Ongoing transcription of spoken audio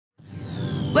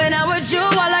about you,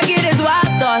 all I get is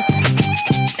wild thoughts.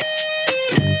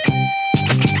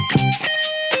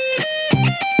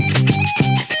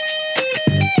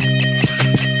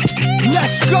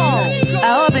 Let's go.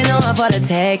 I hope you know I'm for the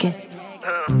taking.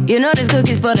 You know this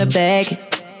cookie's for the bag.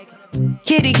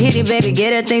 Kitty, kitty, baby,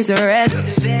 get her things to rest.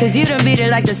 Cause you done beat it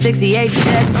like the 68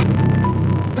 Jets.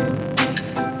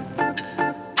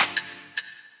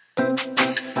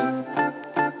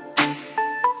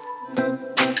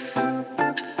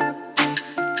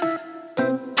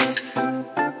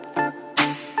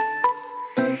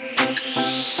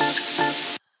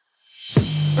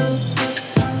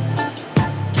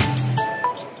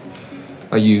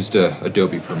 I used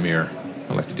Adobe Premiere.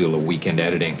 I like to do a little weekend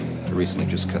editing. I recently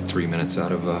just cut 3 minutes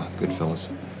out of Goodfellas.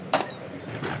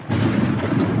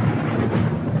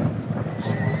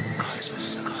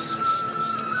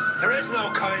 There is no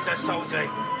Kaiser Soze.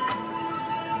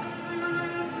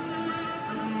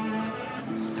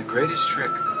 The greatest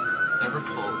trick ever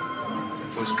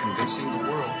pulled was convincing the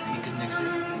world he didn't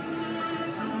exist.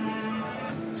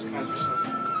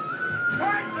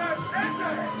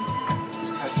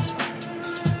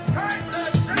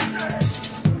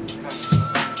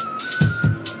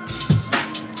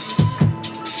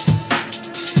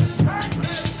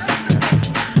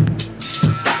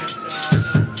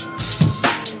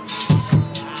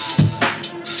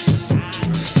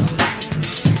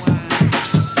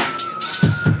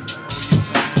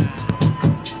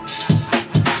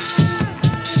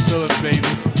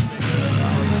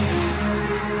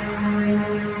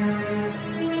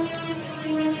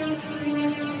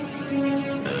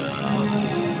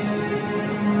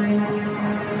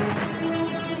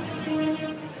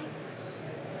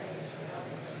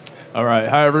 All right,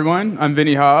 hi everyone. I'm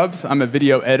Vinny Hobbs. I'm a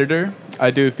video editor. I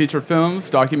do feature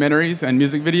films, documentaries, and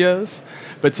music videos.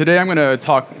 But today I'm going to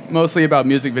talk mostly about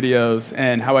music videos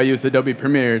and how I use Adobe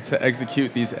Premiere to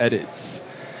execute these edits.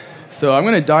 So I'm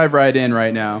going to dive right in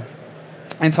right now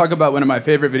and talk about one of my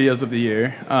favorite videos of the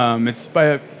year. It's by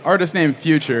an artist named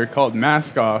Future called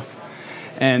Mask Off.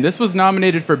 And this was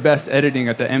nominated for Best Editing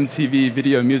at the MTV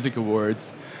Video Music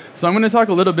Awards. So I'm going to talk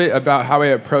a little bit about how I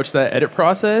approached that edit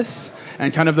process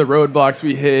and kind of the roadblocks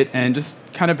we hit and just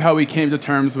kind of how we came to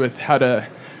terms with how to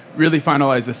really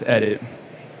finalize this edit.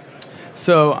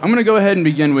 So I'm going to go ahead and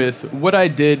begin with what I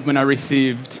did when I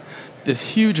received this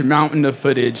huge mountain of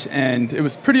footage, and it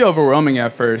was pretty overwhelming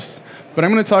at first, but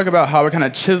I'm going to talk about how I kind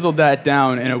of chiseled that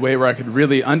down in a way where I could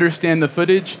really understand the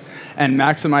footage and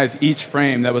maximize each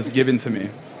frame that was given to me.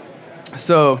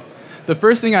 So the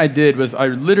first thing I did was I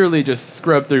literally just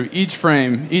scrubbed through each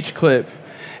frame, each clip,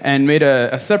 and made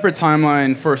a separate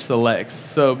timeline for selects.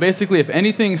 So basically, if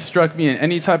anything struck me in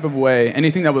any type of way,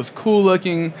 anything that was cool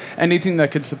looking, anything that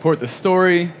could support the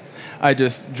story, I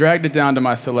just dragged it down to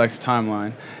my selects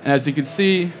timeline. And as you can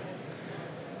see,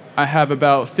 I have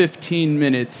about 15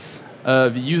 minutes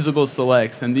of usable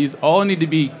selects, and these all need to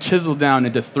be chiseled down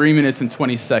into 3 minutes and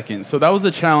 20 seconds. So that was a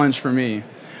challenge for me.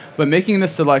 But making the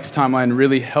selects timeline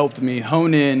really helped me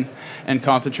hone in and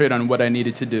concentrate on what I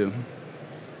needed to do.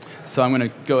 So I'm going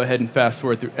to go ahead and fast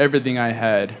forward through everything I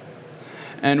had.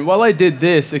 And while I did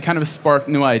this, it kind of sparked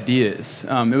new ideas.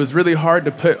 It was really hard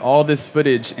to put all this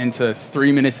footage into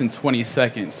 3 minutes and 20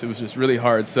 seconds. It was just really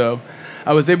hard. So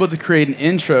I was able to create an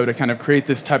intro to kind of create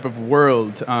this type of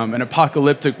world, an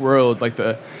apocalyptic world, like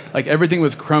everything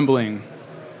was crumbling.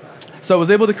 So I was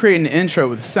able to create an intro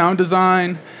with sound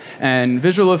design and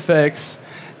visual effects,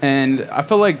 and I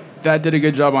felt like that did a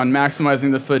good job on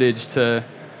maximizing the footage to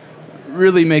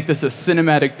really make this a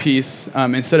cinematic piece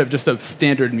instead of just a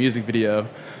standard music video.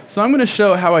 So I'm going to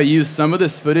show how I used some of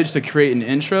this footage to create an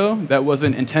intro that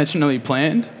wasn't intentionally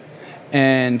planned,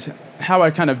 and how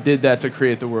I kind of did that to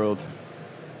create the world.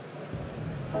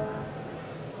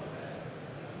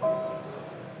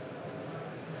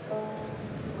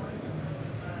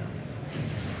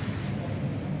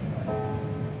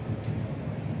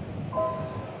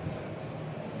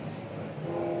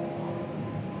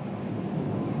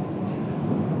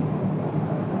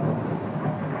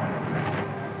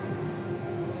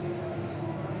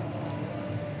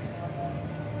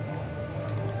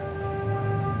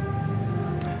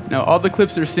 Now, all the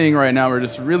clips you're seeing right now are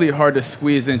just really hard to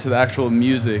squeeze into the actual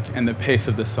music and the pace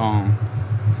of the song.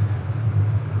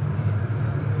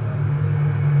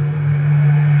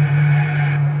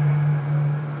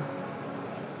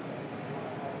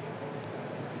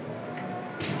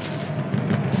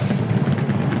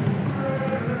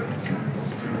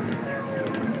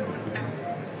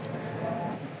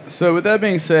 So with that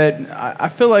being said, I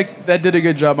feel like that did a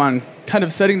good job on kind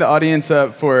of setting the audience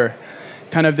up for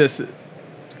kind of this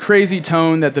crazy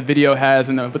tone that the video has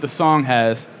and what the song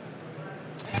has.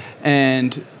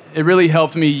 And it really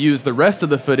helped me use the rest of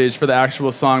the footage for the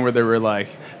actual song where there were like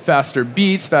faster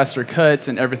beats, faster cuts,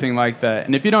 and everything like that.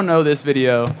 And if you don't know this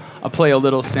video, I'll play a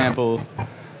little sample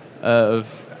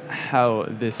of how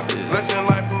this is. Looking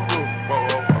like Peru, whoa, whoa,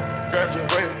 whoa.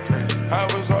 Graduated, I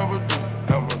was overdue.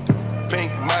 I'm a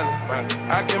pink money,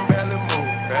 I can barely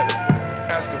move,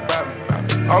 Ask about me,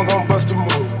 I'm gon' bust a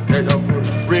move. They gon' put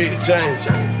Red James,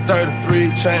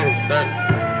 33 chains,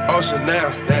 33. Ocean now,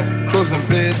 cruising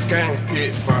Biscayne,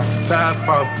 hit fire, top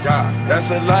off, yeah,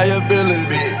 that's a liability,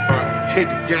 big fire, hit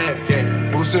the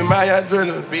gas, boosting my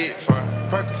adrenaline, big fire,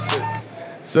 Percocet.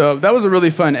 So that was a really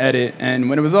fun edit, and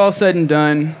when it was all said and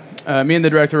done, me and the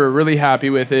director were really happy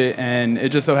with it, and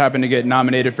it just so happened to get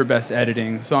nominated for Best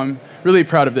Editing, so I'm really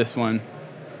proud of this one.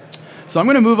 So I'm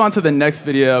going to move on to the next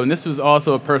video, and this was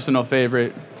also a personal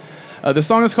favorite. The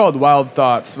song is called Wild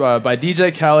Thoughts by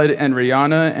DJ Khaled and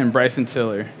Rihanna and Bryson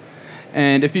Tiller.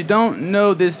 And if you don't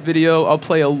know this video, I'll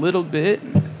play a little bit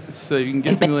so you can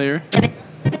get familiar.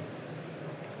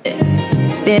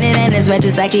 Spinning in his red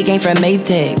just like he came from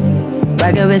Maytag.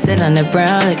 Rocket with it on the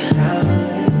brown like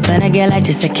when I get like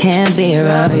this, I can't be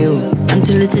around you. I'm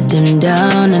too little to dim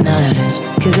down a notch,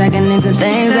 cause I can into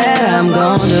things that I'm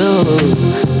gon' do.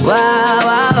 Wow,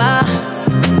 wow, wow.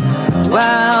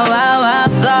 Wow, wow, wow,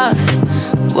 thoughts.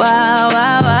 Wow,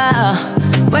 wow, wow.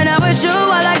 When I'm with you,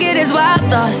 all I get is wild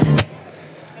thoughts.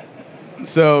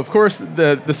 So, of course,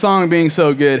 the song being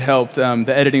so good helped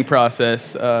the editing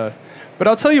process. But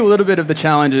I'll tell you a little bit of the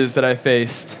challenges that I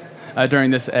faced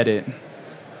during this edit.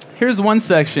 Here's one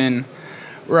section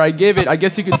where I gave it, I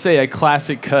guess you could say, a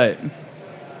classic cut.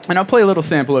 And I'll play a little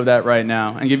sample of that right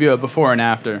now and give you a before and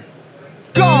after.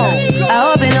 Go!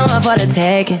 I hope you know I'm for the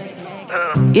taking.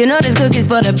 You know this cookie's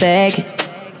for the bag.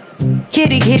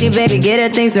 Kitty, kitty, baby, get her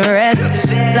things to rest.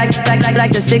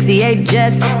 Like the 68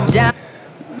 Jets. Down.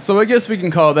 So I guess we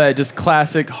can call that just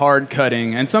classic hard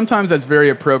cutting. And sometimes that's very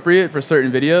appropriate for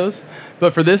certain videos.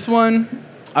 But for this one,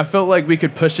 I felt like we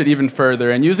could push it even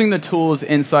further. And using the tools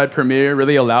inside Premiere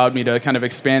really allowed me to kind of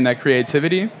expand that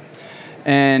creativity.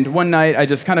 And one night, I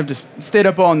just kind of just stayed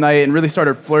up all night and really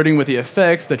started flirting with the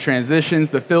effects, the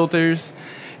transitions, the filters,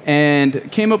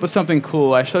 and came up with something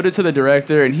cool. I showed it to the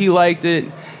director, and he liked it,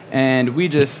 and we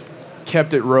just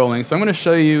kept it rolling. So I'm going to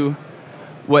show you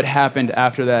what happened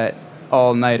after that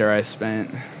all-nighter I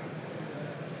spent.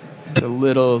 It's a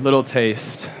little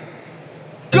taste.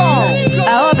 Go!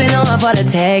 I hope you know I'm for the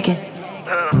taking.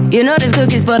 You know this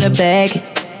cookie's for the bag.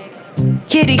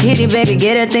 Kitty, kitty, baby,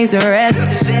 get her things to rest.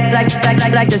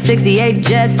 Like the 68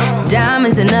 Jets.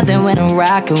 Diamonds are nothing when I'm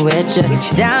rocking with you.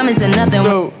 Diamonds are nothing.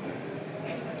 So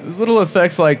there's little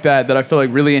effects like that I feel like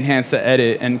really enhanced the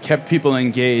edit and kept people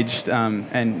engaged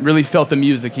and really felt the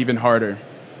music even harder.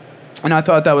 And I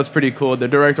thought that was pretty cool. The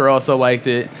director also liked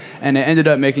it, and it ended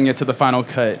up making it to the final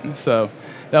cut. So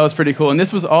that was pretty cool. And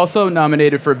this was also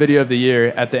nominated for Video of the Year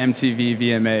at the MTV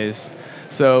VMAs.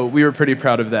 So we were pretty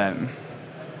proud of that.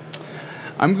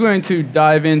 I'm going to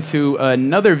dive into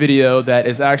another video that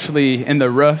is actually in the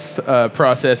rough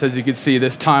process. As you can see,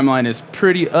 this timeline is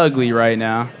pretty ugly right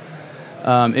now.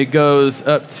 It goes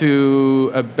up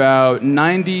to about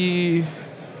 83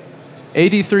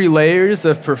 layers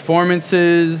of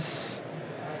performances,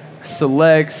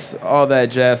 selects, all that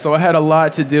jazz. So I had a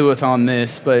lot to deal with on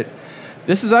this, but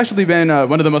this has actually been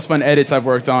one of the most fun edits I've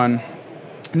worked on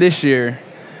this year.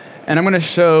 And I'm going to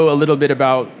show a little bit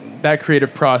about that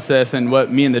creative process and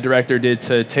what me and the director did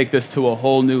to take this to a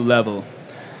whole new level.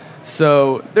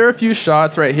 So there are a few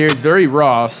shots right here. It's very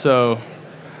raw, so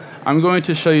I'm going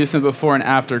to show you some before and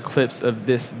after clips of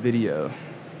this video.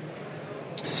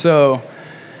 So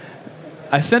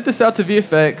I sent this out to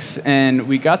VFX, and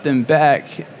we got them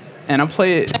back, and I'll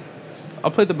play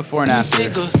the before and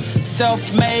after.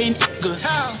 Self-made,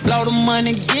 blow the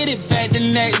money, get it back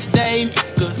the next day.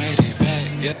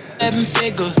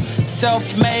 Seven-figure,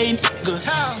 self-made,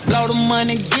 blow the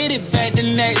money, get it back the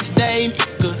next day.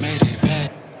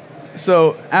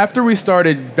 So after we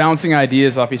started bouncing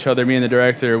ideas off each other, me and the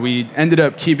director, we ended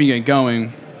up keeping it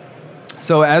going.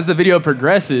 So as the video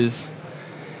progresses,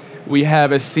 we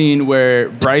have a scene where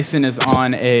Bryson is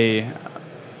on a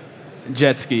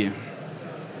jet ski.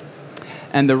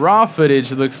 And the raw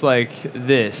footage looks like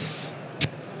this.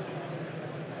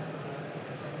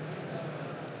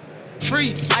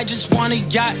 Free, I just want a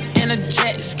yacht and a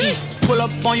jet ski. Pull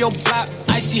up on your block,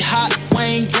 icy hot,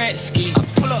 Wayne Gretzky.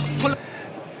 Pull up.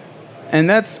 And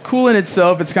that's cool in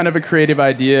itself. It's kind of a creative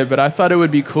idea, but I thought it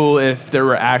would be cool if there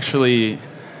were actually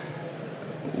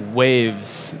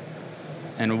waves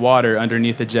and water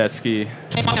underneath the jet ski.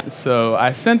 So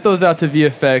I sent those out to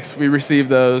VFX. We received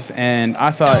those, and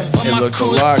I thought it looked a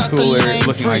lot cooler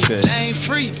looking like this.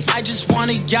 I just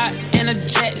want a yacht and a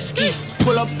jet ski.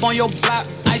 Pull up on your block,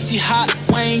 icy hot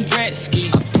Wayne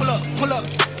Gretzky. Pull up.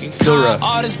 Still rough.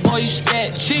 All this boy, you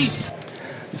scat cheap.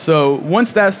 So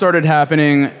once that started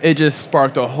happening, it just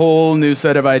sparked a whole new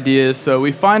set of ideas. So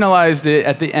we finalized it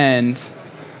at the end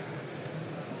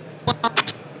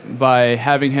by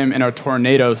having him in a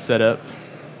tornado setup.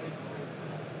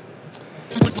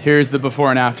 Here's the before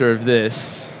and after of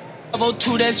this.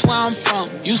 That's where I'm from.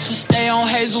 Used to stay on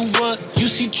Hazelwood. You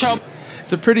see trouble.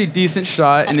 It's a pretty decent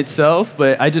shot in itself,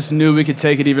 but I just knew we could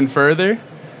take it even further,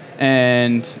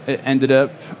 and it ended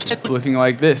up looking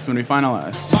like this when we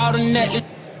finalized.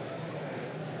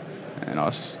 And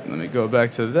let me go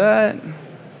back to that.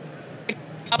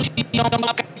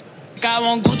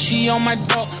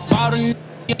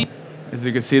 As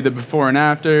you can see, the before and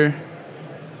after.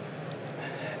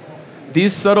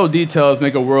 These subtle details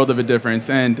make a world of a difference,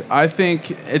 and I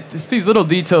think it's these little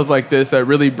details like this that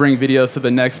really bring videos to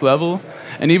the next level.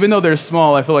 And even though they're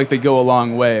small, I feel like they go a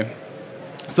long way.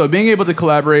 So being able to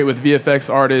collaborate with VFX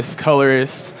artists,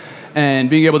 colorists, and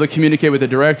being able to communicate with the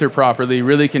director properly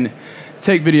really can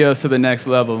take videos to the next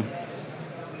level.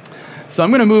 So I'm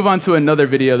going to move on to another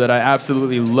video that I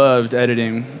absolutely loved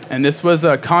editing, and this was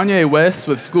Kanye West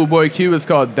with Schoolboy Q. It's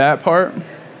called That Part.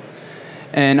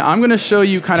 And I'm going to show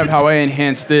you kind of how I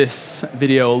enhanced this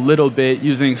video a little bit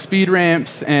using speed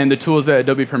ramps and the tools that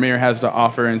Adobe Premiere has to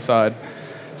offer inside.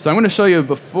 So I'm going to show you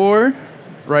before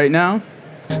right now.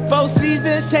 4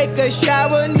 seasons, take a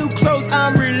shower, new clothes,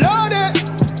 I'm reloaded.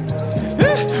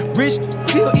 Rich,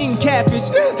 still eating catfish.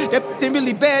 That ain't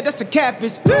really bad, that's a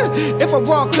catfish. If I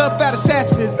walk up out of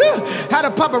Saspin, how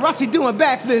the paparazzi doing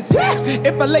backflips.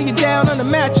 If I lay you down on the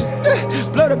mattress,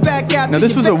 blow the back out. Now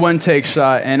this was a one-take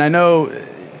shot, and I know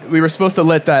we were supposed to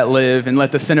let that live and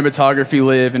let the cinematography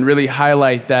live and really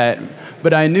highlight that,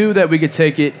 but I knew that we could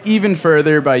take it even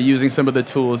further by using some of the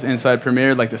tools inside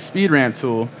Premiere, like the speed ramp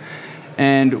tool.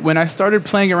 And when I started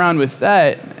playing around with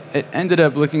that, it ended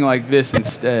up looking like this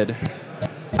instead.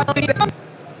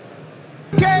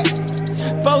 Okay.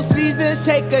 4 seasons,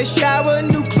 take a shower,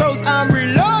 new clothes, I'm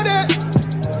reloaded.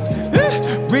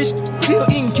 Rich, still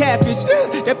eating catfish.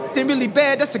 That ain't really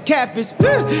bad, that's a catfish.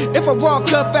 If I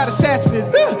walk up out of Saspin,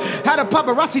 how the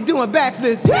paparazzi doing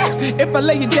backflips. If I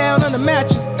lay you down on the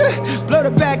mattress, blow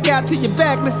the back out till you're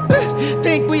backless.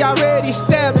 Think we already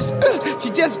established.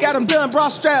 She just got them done, bra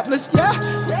strapless. Yeah.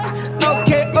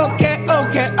 Okay.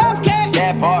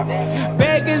 That part.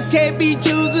 Beggars can't be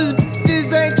choosers.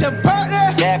 This ain't your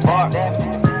partner. That part.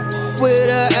 With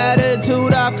an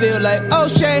attitude, I feel like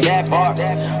O'Shea. That part.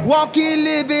 Walking,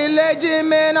 living legend,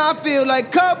 man, I feel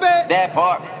like Kobe. That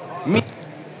part.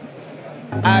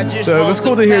 So it was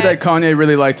cool to hear that Kanye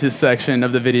really liked his section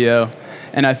of the video,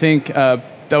 and I think that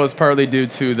was partly due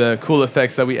to the cool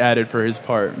effects that we added for his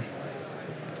part.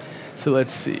 So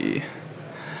let's see.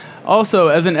 Also,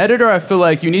 as an editor, I feel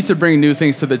like you need to bring new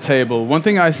things to the table. One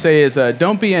thing I say is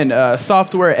don't be a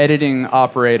software editing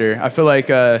operator. I feel like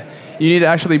you need to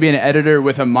actually be an editor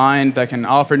with a mind that can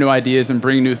offer new ideas and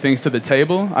bring new things to the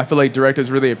table. I feel like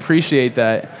directors really appreciate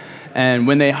that. And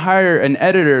when they hire an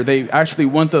editor, they actually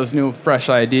want those new, fresh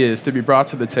ideas to be brought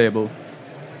to the table.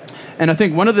 And I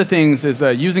think one of the things is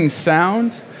using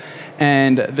sound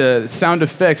and the sound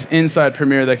effects inside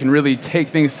Premiere that can really take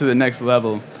things to the next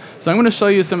level. So I'm going to show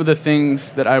you some of the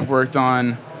things that I've worked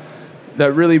on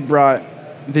that really brought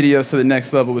videos to the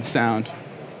next level with sound.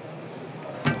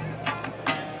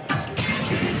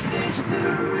 Is this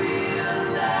the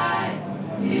real life?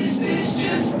 Is this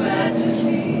just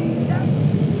fantasy?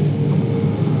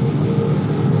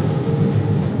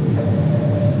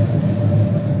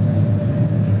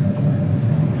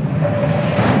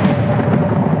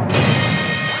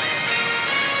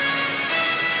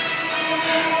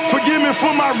 Forgive me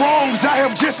for my wrongs, I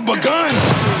have just begun.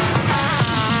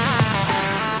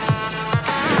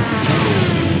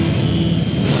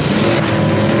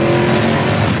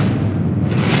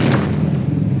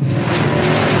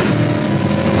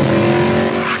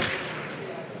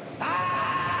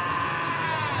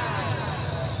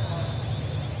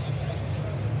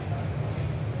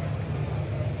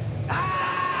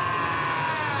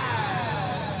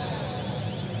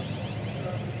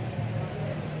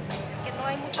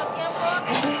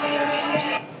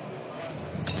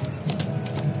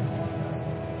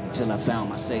 Until I found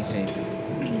my safe haven.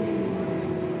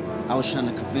 I was trying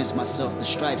to convince myself the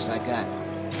stripes I got.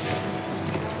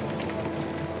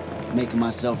 Making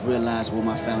myself realize what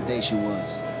my foundation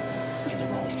was. In the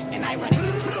room, and I ran.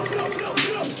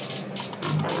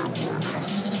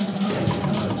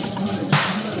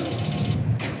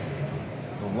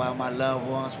 while my loved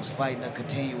ones was fighting a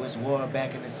continuous war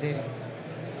back in the city,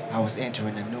 I was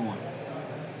entering a new one.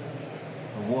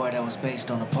 A war that was based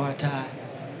on apartheid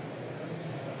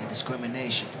and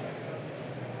discrimination.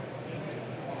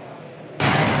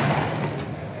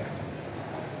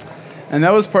 And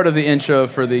that was part of the intro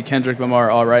for the Kendrick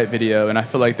Lamar All Right video, and I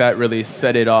feel like that really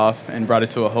set it off and brought it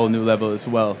to a whole new level as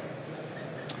well.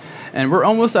 And we're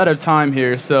almost out of time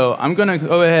here, so I'm gonna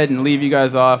go ahead and leave you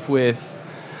guys off with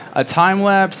a time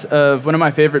lapse of one of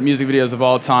my favorite music videos of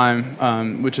all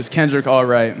time, which is Kendrick All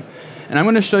Right. And I'm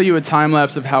gonna show you a time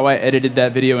lapse of how I edited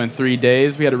that video in 3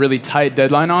 days. We had a really tight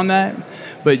deadline on that,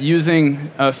 but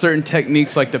using certain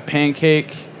techniques like the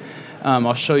pancake,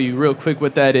 I'll show you real quick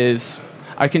what that is.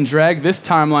 I can drag this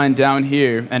timeline down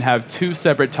here and have 2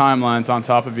 separate timelines on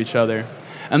top of each other.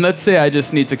 And let's say I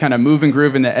just need to kind of move and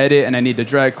groove in the edit and I need to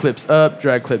drag clips up,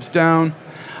 drag clips down.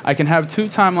 I can have 2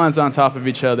 timelines on top of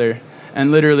each other and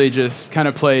literally just kind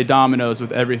of play dominoes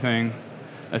with everything.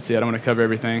 Let's see, I don't want to cover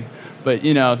everything. But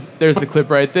you know, there's the clip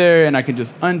right there and I can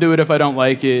just undo it if I don't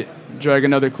like it, drag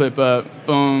another clip up,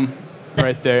 boom,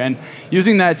 right there. And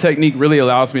using that technique really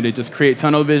allows me to just create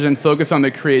tunnel vision, focus on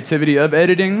the creativity of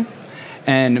editing,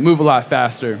 and move a lot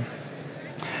faster.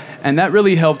 And that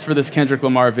really helped for this Kendrick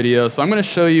Lamar video, so I'm gonna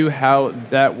show you how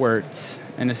that worked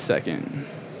in a second.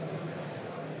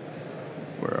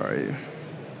 Where are you?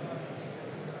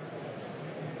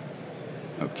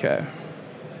 Okay.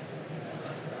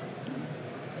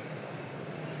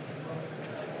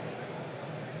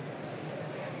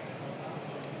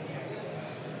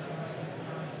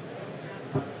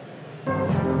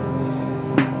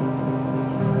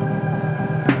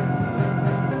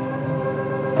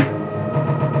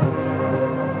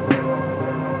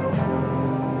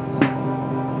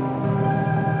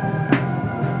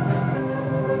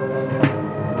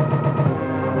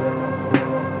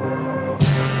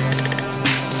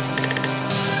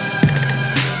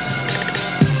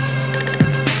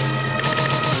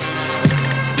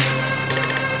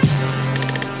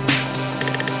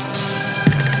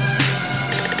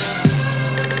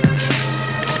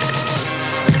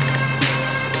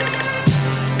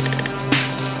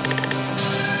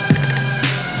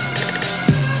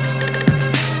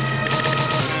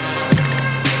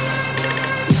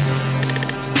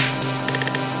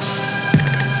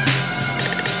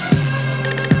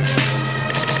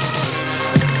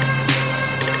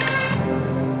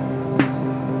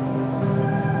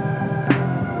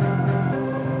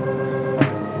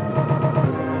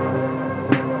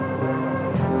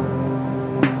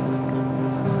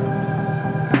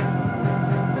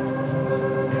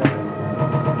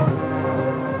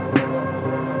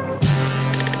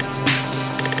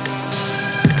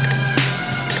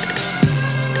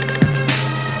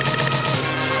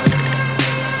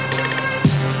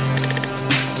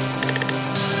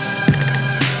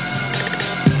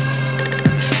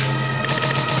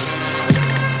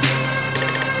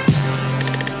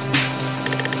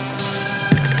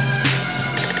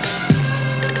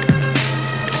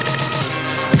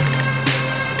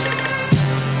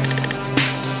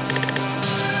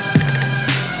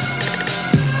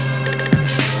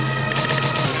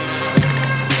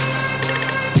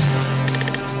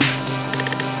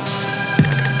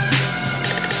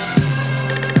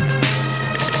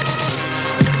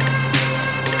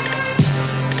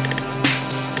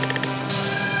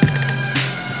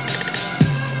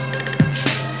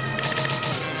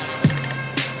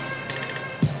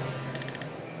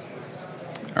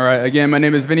 All right, again, my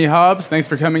name is Vinny Hobbs. Thanks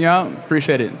for coming out.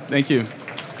 Appreciate it. Thank you.